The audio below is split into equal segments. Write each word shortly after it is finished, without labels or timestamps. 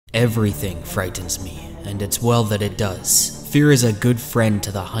Everything frightens me, and it's well that it does. Fear is a good friend to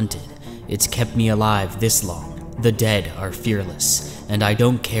the hunted. It's kept me alive this long. The dead are fearless, and I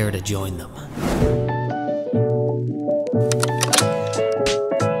don't care to join them.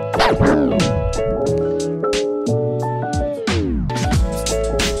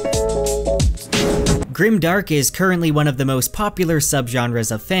 Grimdark is currently one of the most popular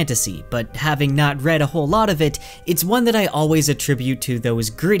subgenres of fantasy, but having not read a whole lot of it, it's one that I always attribute to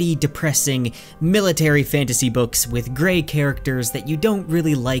those gritty, depressing, military fantasy books with gray characters that you don't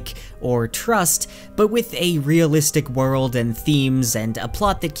really like or trust, but with a realistic world and themes and a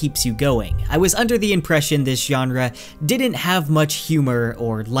plot that keeps you going. I was under the impression this genre didn't have much humor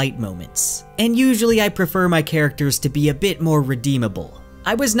or light moments, and usually I prefer my characters to be a bit more redeemable.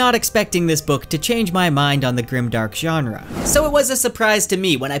 I was not expecting this book to change my mind on the grimdark genre, so it was a surprise to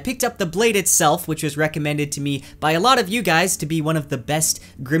me when I picked up The Blade itself, which was recommended to me by a lot of you guys to be one of the best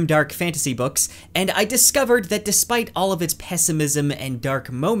grimdark fantasy books, and I discovered that despite all of its pessimism and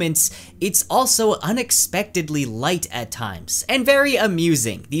dark moments, it's also unexpectedly light at times, and very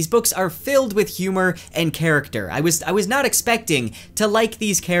amusing. These books are filled with humor and character. I was not expecting to like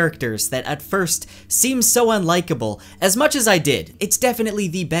these characters that at first seem so unlikable, as much as I did. It's definitely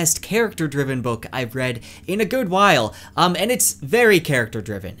the best character-driven book I've read in a good while, and it's very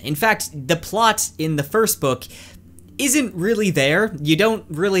character-driven. In fact, the plot in the first book isn't really there. You don't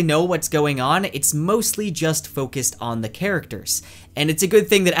really know what's going on. It's mostly just focused on the characters. And it's a good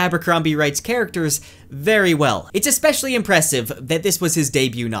thing that Abercrombie writes characters very well. It's especially impressive that this was his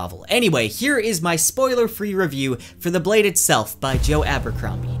debut novel. Anyway, here is my spoiler-free review for The Blade itself by Joe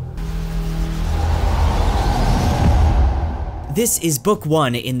Abercrombie. This is book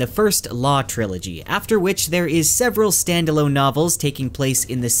 1 in the First Law Trilogy, after which there is several standalone novels taking place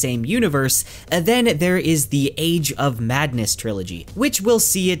in the same universe, and then there is the Age of Madness trilogy, which will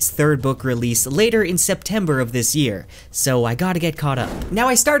see its third book release later in September of this year, so I gotta get caught up. Now,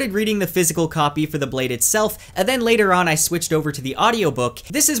 I started reading the physical copy for The Blade itself, and then later on I switched over to the audiobook.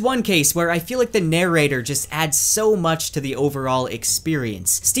 This is one case where I feel like the narrator just adds so much to the overall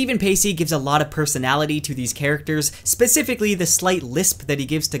experience. Stephen Pacey gives a lot of personality to these characters, specifically the slight lisp that he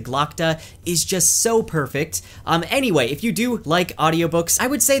gives to Glokta is just so perfect. Anyway, if you do like audiobooks, I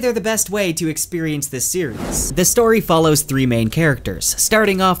would say they're the best way to experience this series. The story follows 3 main characters,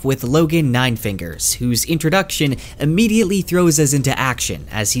 starting off with Logan Ninefingers, whose introduction immediately throws us into action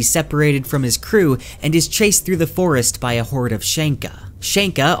as he's separated from his crew and is chased through the forest by a horde of Shanka.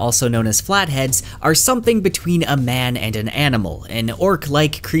 Shanka, also known as flatheads, are something between a man and an animal, an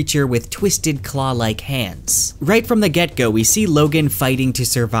orc-like creature with twisted claw-like hands. Right from the get-go, we see Logan fighting to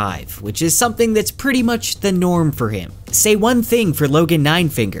survive, which is something that's pretty much the norm for him. Say one thing for Logan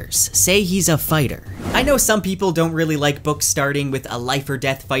Ninefingers, say he's a fighter. I know some people don't really like books starting with a life or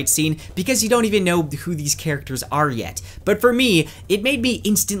death fight scene because you don't even know who these characters are yet, but for me, it made me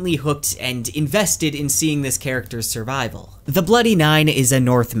instantly hooked and invested in seeing this character's survival. The Bloody Nine is a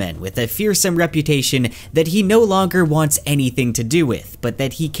Northman with a fearsome reputation that he no longer wants anything to do with, but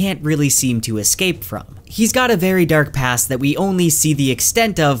that he can't really seem to escape from. He's got a very dark past that we only see the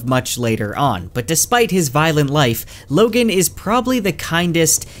extent of much later on, but despite his violent life, Logan is probably the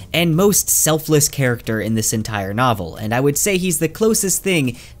kindest and most selfless character in this entire novel, and I would say he's the closest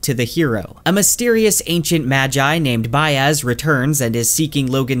thing to the hero. A mysterious ancient magi named Baez returns and is seeking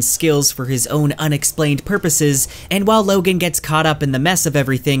Logan's skills for his own unexplained purposes, and while Logan gets caught up in the mess of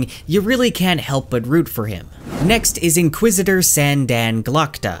everything, you really can't help but root for him. Next is Inquisitor Sandan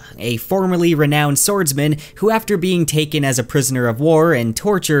Glokta, a formerly renowned swordsman who, after being taken as a prisoner of war and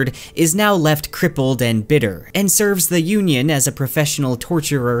tortured, is now left crippled and bitter, and serves the Union as a professional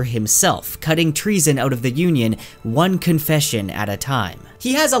torturer himself, cutting treason out of the Union one confession at a time.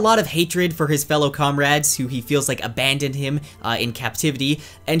 He has a lot of hatred for his fellow comrades who he feels like abandoned him in captivity,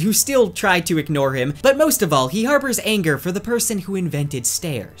 and who still try to ignore him, but most of all, he harbors anger for the person who invented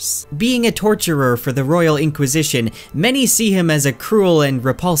stairs. Being a torturer for the Royal Inquisition, many see him as a cruel and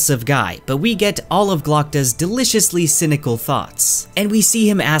repulsive guy, but we get all of Glokta's deliciously cynical thoughts. And we see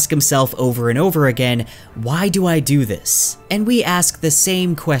him ask himself over and over again, why do I do this? And we ask the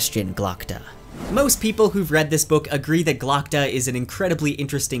same question, Glokta. Most people who've read this book agree that Glokta is an incredibly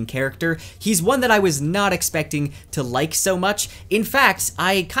interesting character. He's one that I was not expecting to like so much. In fact,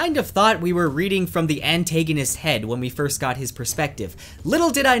 I kind of thought we were reading from the antagonist's head when we first got his perspective.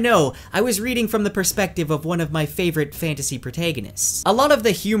 Little did I know, I was reading from the perspective of one of my favorite fantasy protagonists. A lot of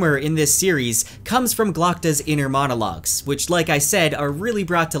the humor in this series comes from Glokta's inner monologues, which, like I said, are really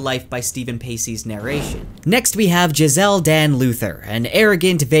brought to life by Stephen Pacey's narration. Next we have Giselle Dan Luther, an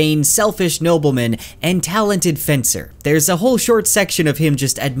arrogant, vain, selfish, noble nobleman and talented fencer. There's a whole short section of him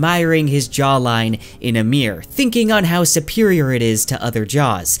just admiring his jawline in a mirror, thinking on how superior it is to other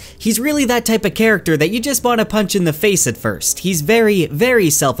jaws. He's really that type of character that you just want to punch in the face at first. He's very, very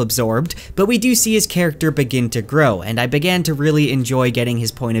self-absorbed, but we do see his character begin to grow, and I began to really enjoy getting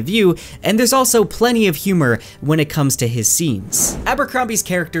his point of view, and there's also plenty of humor when it comes to his scenes. Abercrombie's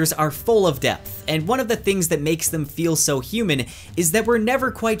characters are full of depth, and one of the things that makes them feel so human is that we're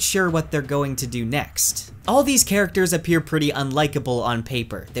never quite sure what they're going to do next. All these characters appear pretty unlikable on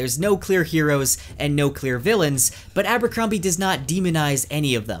paper. There's no clear heroes and no clear villains, but Abercrombie does not demonize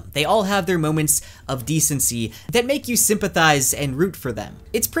any of them. They all have their moments of decency that make you sympathize and root for them.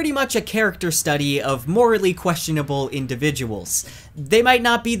 It's pretty much a character study of morally questionable individuals. They might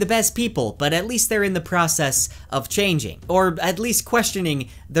not be the best people, but at least they're in the process of changing, or at least questioning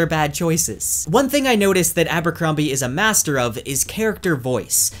their bad choices. One thing I noticed that Abercrombie is a master of is character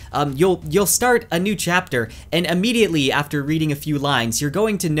voice. You'll start a new chapter, and immediately after reading a few lines, you're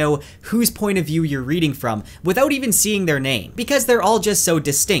going to know whose point of view you're reading from without even seeing their name, because they're all just so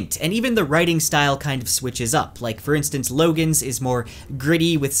distinct, and even the writing style kind of switches up. Like, for instance, Logan's is more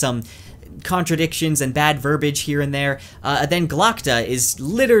gritty with some contradictions and bad verbiage here and there. Then Glokta is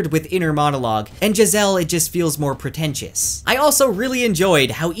littered with inner monologue, and Giselle, it just feels more pretentious. I also really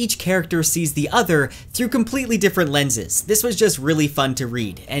enjoyed how each character sees the other through completely different lenses. This was just really fun to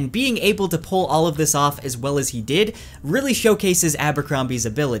read, and being able to pull all of this off as well as he did really showcases Abercrombie's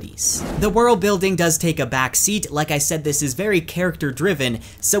abilities. The world building does take a back seat. Like I said, this is very character driven,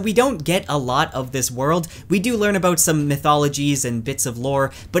 so we don't get a lot of this world. We do learn about some mythologies and bits of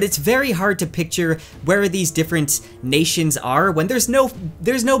lore, but it's very hard to picture where these different nations are when there's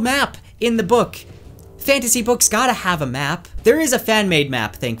no map in the book. Fantasy books gotta have a map. There is a fan-made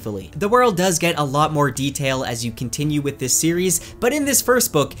map, thankfully. The world does get a lot more detail as you continue with this series, but in this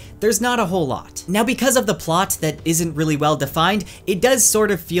first book, there's not a whole lot. Now, because of the plot that isn't really well defined, it does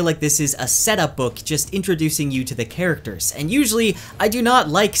sort of feel like this is a setup book just introducing you to the characters, and usually I do not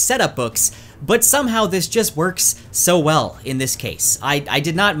like setup books, but somehow this just works so well in this case. I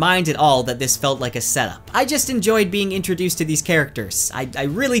did not mind at all that this felt like a setup. I just enjoyed being introduced to these characters. I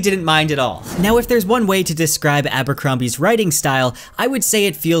really didn't mind at all. Now, if there's one way to describe Abercrombie's writing style, I would say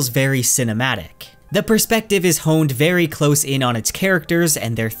it feels very cinematic. The perspective is honed very close in on its characters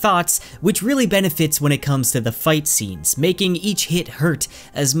and their thoughts, which really benefits when it comes to the fight scenes, making each hit hurt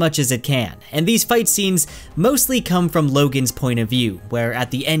as much as it can. And these fight scenes mostly come from Logan's point of view, where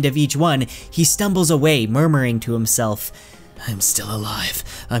at the end of each one, he stumbles away murmuring to himself, "I'm still alive,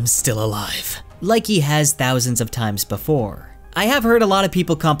 I'm still alive," like he has thousands of times before. I have heard a lot of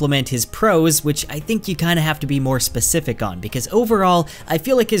people compliment his prose, which I think you kind of have to be more specific on, because overall, I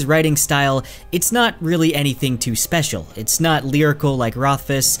feel like his writing style, it's not really anything too special. It's not lyrical like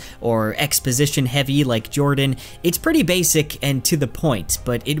Rothfuss, or exposition heavy like Jordan. It's pretty basic and to the point,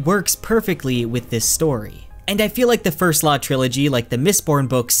 but it works perfectly with this story. And I feel like the First Law Trilogy, like the Mistborn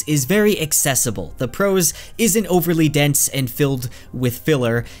books, is very accessible. The prose isn't overly dense and filled with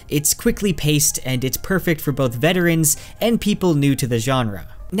filler. It's quickly paced, and it's perfect for both veterans and people new to the genre.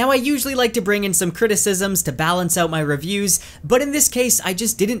 Now, I usually like to bring in some criticisms to balance out my reviews, but in this case, I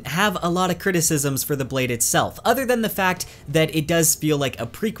just didn't have a lot of criticisms for the Blade itself, other than the fact that it does feel like a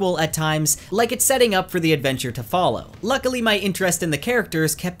prequel at times, like it's setting up for the adventure to follow. Luckily, my interest in the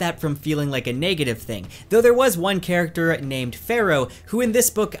characters kept that from feeling like a negative thing, though there was one character named Pharaoh, who in this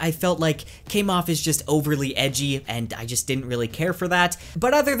book I felt like came off as just overly edgy, and I just didn't really care for that.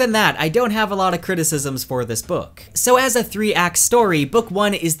 But other than that, I don't have a lot of criticisms for this book. So as a 3-act story, Book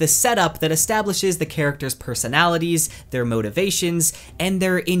 1 is the setup that establishes the characters' personalities, their motivations, and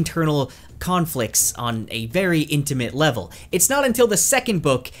their internal conflicts on a very intimate level. It's not until the second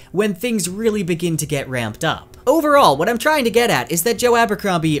book when things really begin to get ramped up. Overall, what I'm trying to get at is that Joe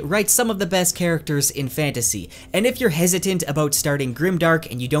Abercrombie writes some of the best characters in fantasy, and if you're hesitant about starting Grimdark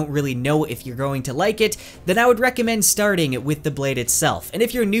and you don't really know if you're going to like it, then I would recommend starting with the Blade itself. And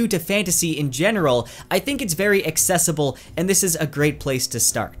if you're new to fantasy in general, I think it's very accessible, and this is a great place to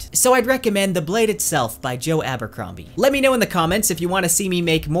start. So I'd recommend The Blade itself by Joe Abercrombie. Let me know in the comments if you want to see me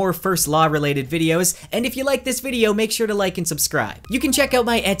make more First Law related videos, and if you like this video, make sure to like and subscribe. You can check out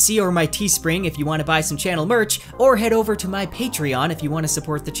my Etsy or my Teespring if you want to buy some channel merch, or head over to my Patreon if you want to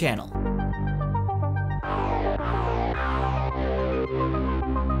support the channel.